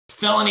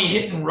felony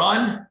hit and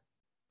run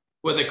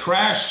with a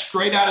crash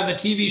straight out of the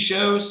TV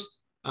shows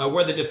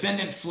where the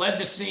defendant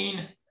fled the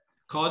scene,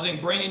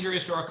 causing brain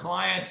injuries to our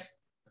client.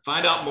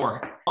 Find out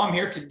more. I'm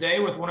here today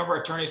with one of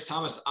our attorneys,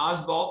 Thomas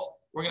Ozbolt.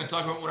 We're going to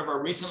talk about one of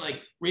our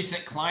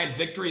recent client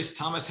victories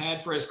Thomas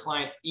had for his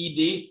client,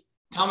 ED.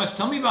 Thomas,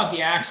 tell me about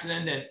the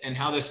accident and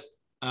how this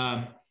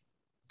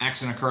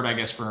accident occurred, I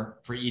guess, for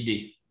ED.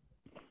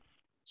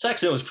 This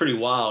accident was pretty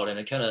wild, and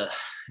it kind of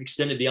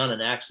extended beyond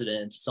an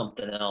accident into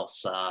something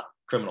else,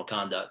 criminal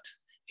conduct.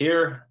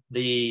 Here,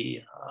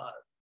 the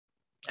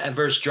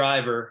adverse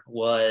driver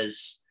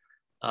was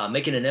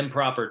making an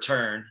improper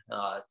turn,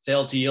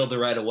 failed to yield the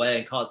right of way,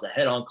 and caused a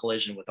head-on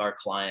collision with our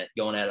client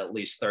going at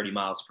least 30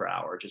 miles per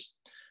hour. Just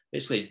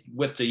basically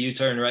whipped a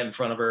U-turn right in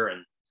front of her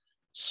and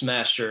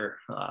smashed her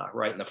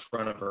right in the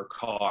front of her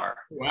car.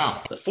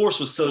 Wow. The force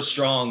was so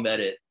strong that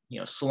it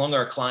slung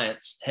our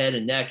client's head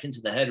and neck into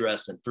the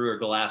headrest and threw her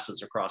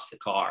glasses across the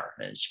car.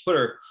 And she put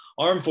her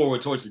arm forward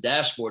towards the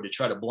dashboard to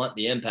try to blunt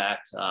the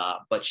impact,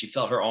 but she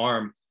felt her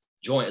arm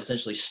joint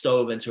essentially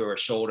stove into her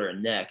shoulder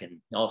and neck, and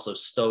also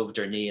stoved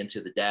her knee into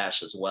the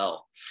dash as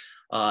well.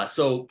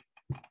 So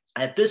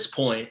at this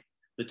point,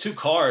 the two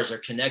cars are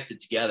connected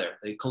together.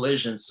 The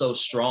collision is so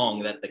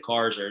strong that the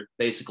cars are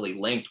basically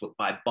linked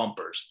by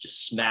bumpers,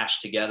 just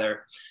smashed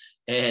together.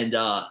 And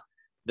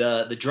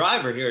the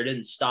driver here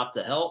didn't stop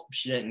to help.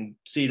 She didn't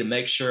see to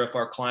make sure if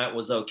our client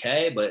was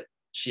okay, but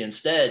she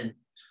instead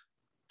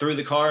threw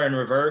the car in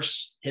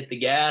reverse, hit the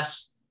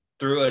gas,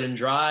 threw it in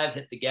drive,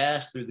 hit the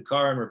gas, threw the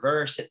car in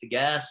reverse, hit the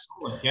gas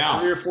 3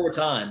 or 4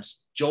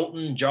 times,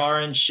 jolting,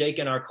 jarring,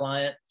 shaking our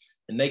client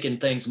and making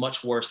things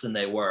much worse than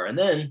they were. And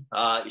then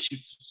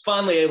she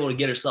finally able to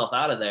get herself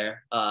out of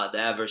there, the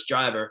adverse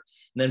driver,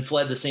 and then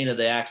fled the scene of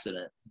the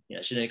accident.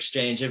 She didn't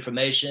exchange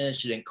information.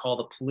 She didn't call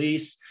the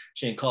police.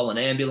 She didn't call an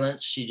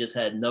ambulance. She just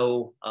had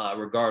no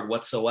regard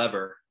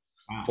whatsoever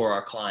for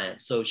our client.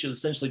 So she was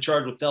essentially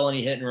charged with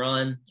felony hit and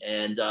run,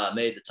 and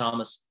made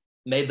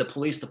the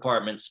police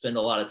department spend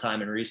a lot of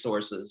time and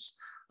resources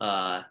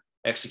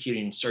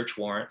executing search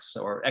warrants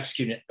or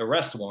executing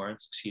arrest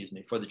warrants,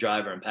 for the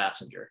driver and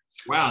passenger.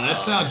 Wow, that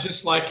sounds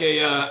just like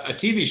a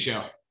TV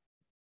show.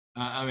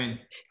 I mean,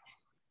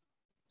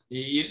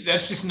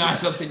 that's just not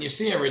something you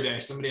see every day.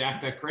 Somebody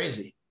act that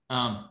crazy.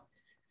 How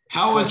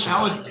was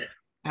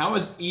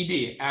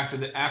ED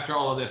after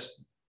all of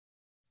this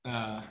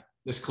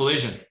this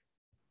collision?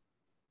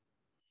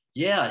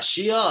 Yeah,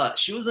 she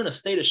was in a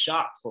state of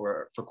shock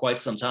for quite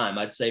some time.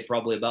 I'd say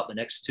probably about the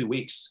next 2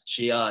 weeks.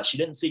 She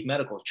didn't seek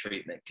medical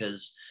treatment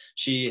because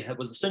she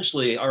was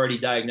essentially already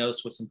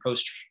diagnosed with some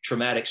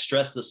post-traumatic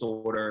stress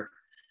disorder,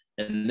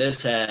 and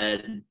this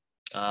had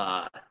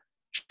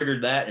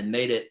triggered that and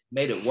made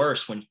it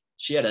worse when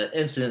she had an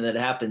incident that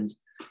happened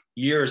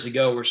years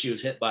ago where she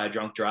was hit by a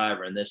drunk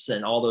driver, and this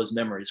sent all those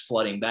memories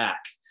flooding back.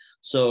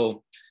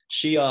 So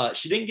she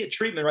didn't get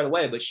treatment right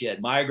away, but she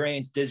had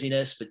migraines,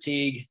 dizziness,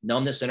 fatigue,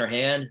 numbness in her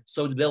hand,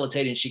 so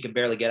debilitating she could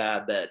barely get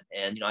out of bed.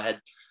 And I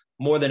had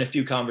more than a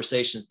few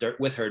conversations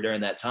with her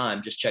during that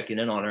time, just checking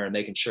in on her and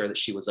making sure that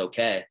she was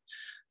okay.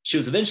 She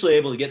was eventually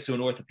able to get to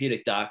an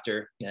orthopedic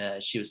doctor.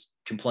 She was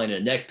complaining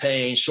of neck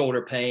pain,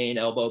 shoulder pain,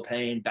 elbow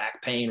pain,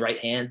 back pain, right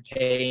hand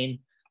pain,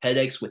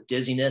 headaches with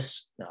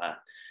dizziness.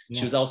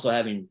 She was also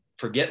having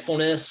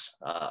forgetfulness,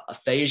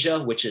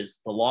 aphasia, which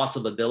is the loss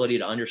of ability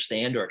to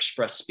understand or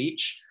express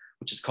speech,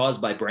 which is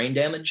caused by brain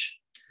damage.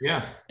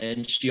 Yeah.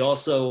 And she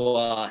also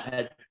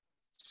had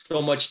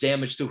so much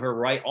damage to her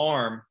right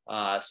arm,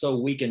 so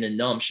weakened and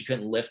numb, she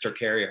couldn't lift or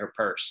carry her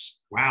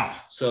purse. Wow.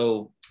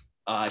 So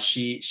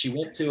she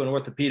went to an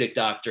orthopedic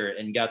doctor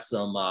and got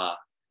some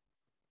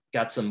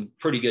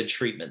pretty good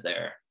treatment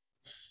there.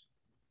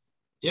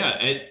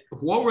 Yeah.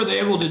 What were they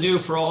able to do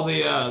for all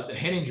the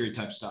head injury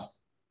type stuff?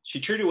 She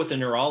treated with a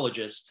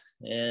neurologist,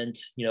 and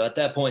at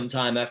that point in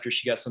time, after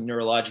she got some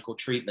neurological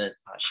treatment,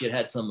 she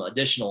had some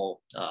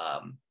additional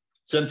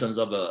symptoms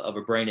of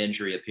a brain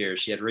injury appear.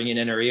 She had ringing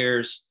in her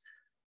ears,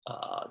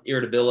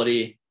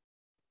 irritability,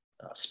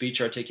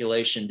 speech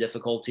articulation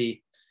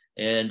difficulty,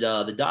 and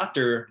the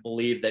doctor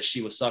believed that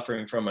she was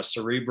suffering from a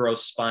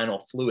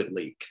cerebrospinal fluid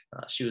leak.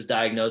 She was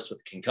diagnosed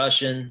with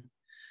concussion,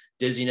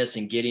 dizziness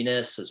and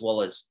giddiness, as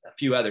well as a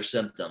few other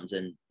symptoms.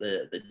 And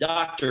the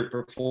doctor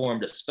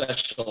performed a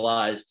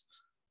specialized,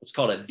 what's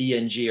called a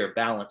BNG or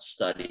balance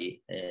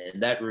study.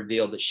 And that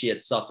revealed that she had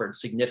suffered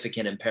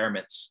significant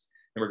impairments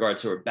in regard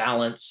to her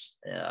balance,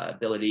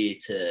 ability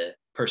to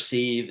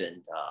perceive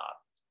and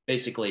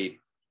basically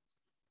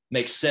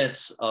make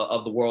sense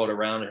of the world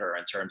around her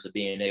in terms of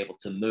being able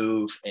to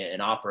move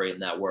and operate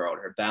in that world.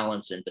 Her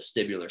balance and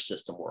vestibular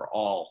system were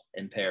all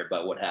impaired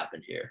by what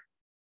happened here.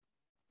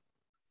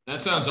 That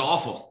sounds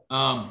awful.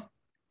 From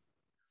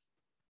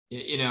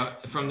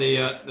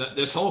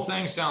this whole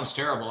thing sounds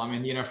terrible. I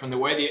mean, from the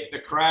way the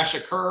crash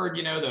occurred,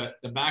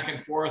 the back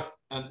and forth,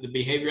 the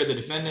behavior of the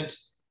defendant,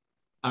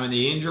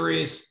 the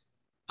injuries,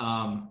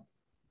 and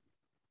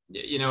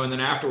then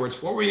afterwards,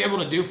 what were you able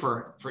to do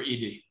for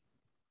ED?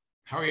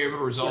 How were you able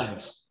to resolve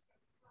this?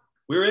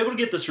 We were able to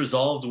get this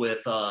resolved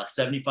with a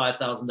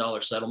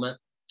 $75,000 settlement.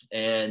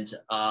 And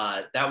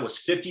that was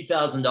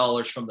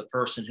 $50,000 from the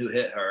person who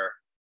hit her.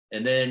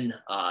 And then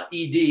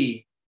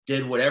ED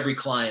did what every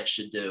client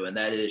should do, and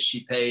that is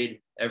she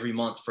paid every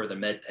month for the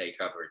med pay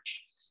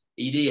coverage.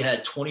 ED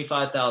had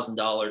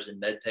 $25,000 in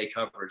med pay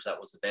coverage that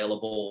was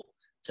available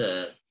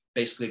to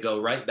basically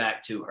go right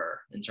back to her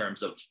in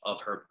terms of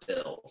her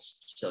bills.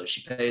 So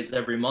she pays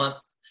every month.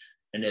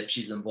 And if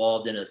she's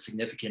involved in a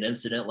significant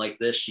incident like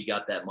this, she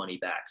got that money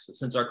back. So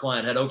since our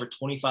client had over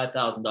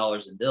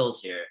 $25,000 in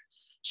bills here,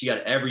 she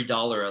got every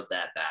dollar of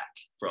that back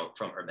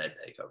from her med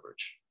pay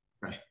coverage.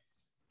 Right.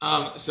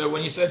 So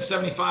when you said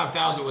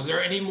 75,000, was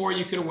there any more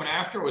you could have went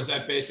after, or was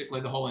that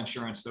basically the whole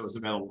insurance that was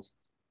available?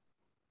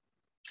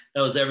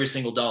 That was every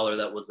single dollar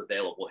that was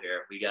available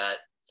here. We got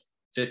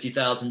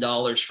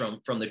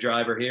 $50,000 from the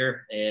driver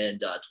here and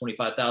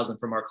 $25,000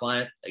 from our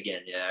client.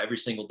 Again, yeah, every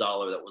single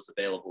dollar that was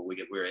available,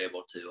 we were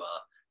able to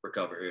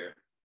recover here.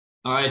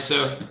 All right,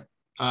 so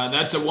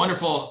that's a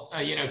wonderful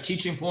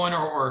teaching point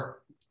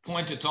or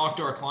point to talk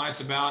to our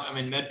clients about. I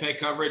mean, MedPay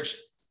coverage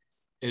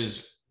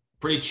is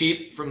pretty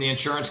cheap from the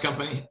insurance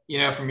company,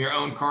 from your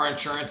own car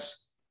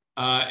insurance.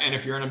 And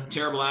if you're in a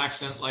terrible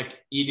accident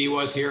like ED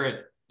was here,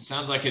 it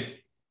sounds like it,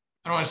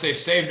 I don't want to say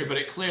saved her, but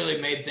it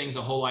clearly made things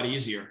a whole lot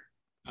easier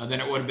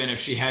than it would have been if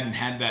she hadn't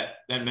had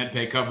that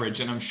MedPay coverage.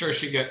 And I'm sure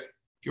if you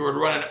were to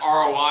run an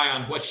ROI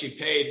on what she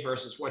paid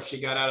versus what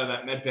she got out of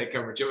that MedPay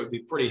coverage, it would be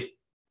pretty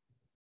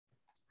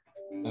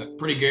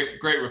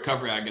great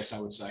recovery, I guess I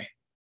would say.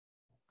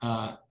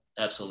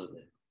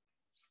 Absolutely.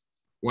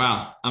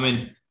 Wow. I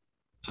mean,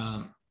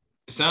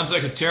 it sounds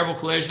like a terrible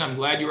collision. I'm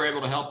glad you were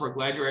able to help her.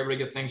 Glad you were able to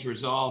get things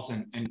resolved.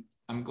 And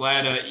I'm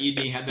glad ED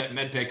had that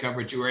MedPay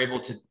coverage. You were able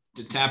to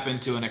tap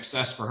into an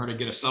excess for her to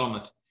get a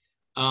settlement.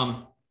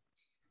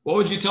 What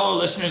would you tell our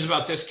listeners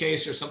about this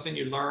case, or something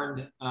you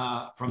learned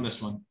from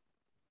this one?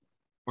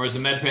 Or is the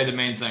MedPay the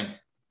main thing?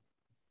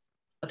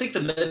 I think the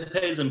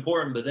MedPay is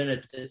important, but then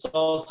it's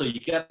also, you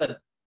got to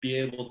be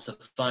able to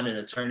find an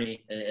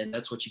attorney. And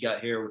that's what you got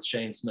here with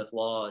Shane Smith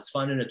Law, is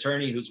find an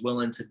attorney who's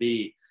willing to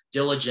be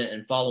diligent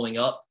in following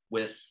up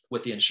with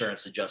the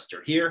insurance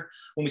adjuster. Here,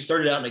 when we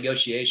started out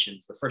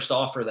negotiations, the first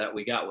offer that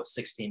we got was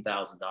 $16,000.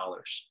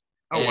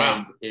 Oh, wow.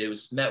 And it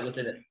was met with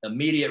an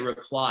immediate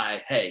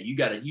reply. Hey, you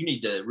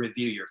need to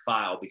review your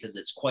file because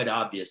it's quite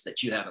obvious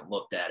that you haven't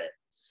looked at it.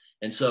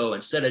 And so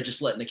instead of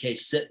just letting the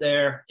case sit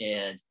there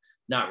and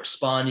not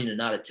responding and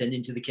not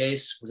attending to the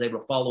case, was able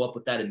to follow up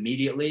with that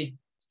immediately,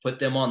 put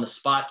them on the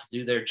spot to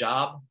do their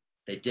job.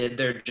 They did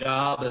their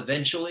job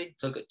eventually.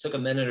 Took a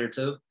minute or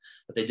two,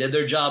 but they did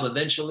their job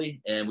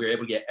eventually, and we were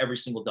able to get every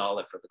single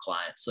dollar for the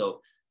client. So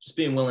just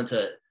being willing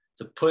to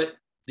put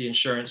the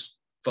insurance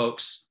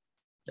folks,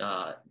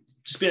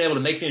 just being able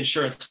to make the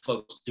insurance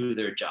folks do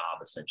their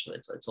job, essentially.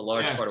 It's a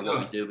large part of what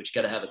we do, but you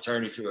got to have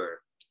attorneys who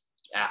are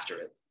after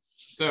it.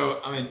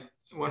 So, I mean,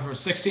 it went from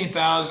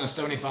 $16,000 to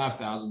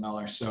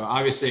 $75,000. So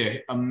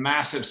obviously a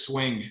massive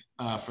swing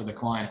for the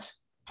client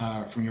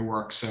from your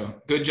work.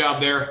 So good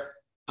job there.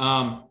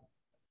 From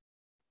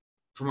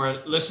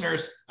our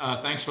listeners,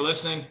 thanks for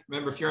listening.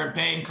 Remember, if you're in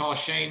pain, call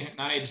Shane,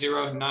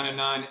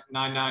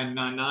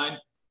 980-999-9999,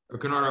 or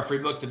can order our free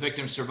book, The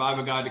Victim's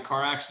Survival Guide to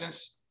Car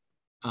Accidents.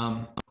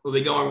 We'll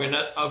be going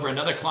over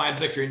another client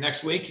victory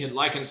next week. Hit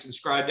like and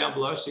subscribe down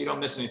below so you don't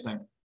miss anything.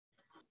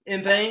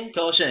 In pain,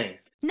 call Shane.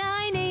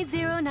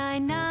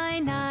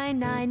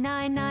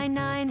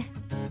 980-999-9999.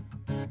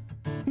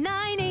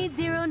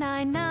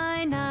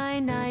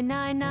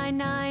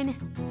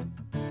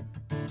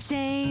 980-999-9999.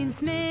 Shane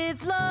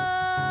Smith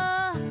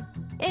Law.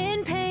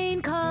 In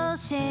pain, call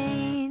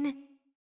Shane.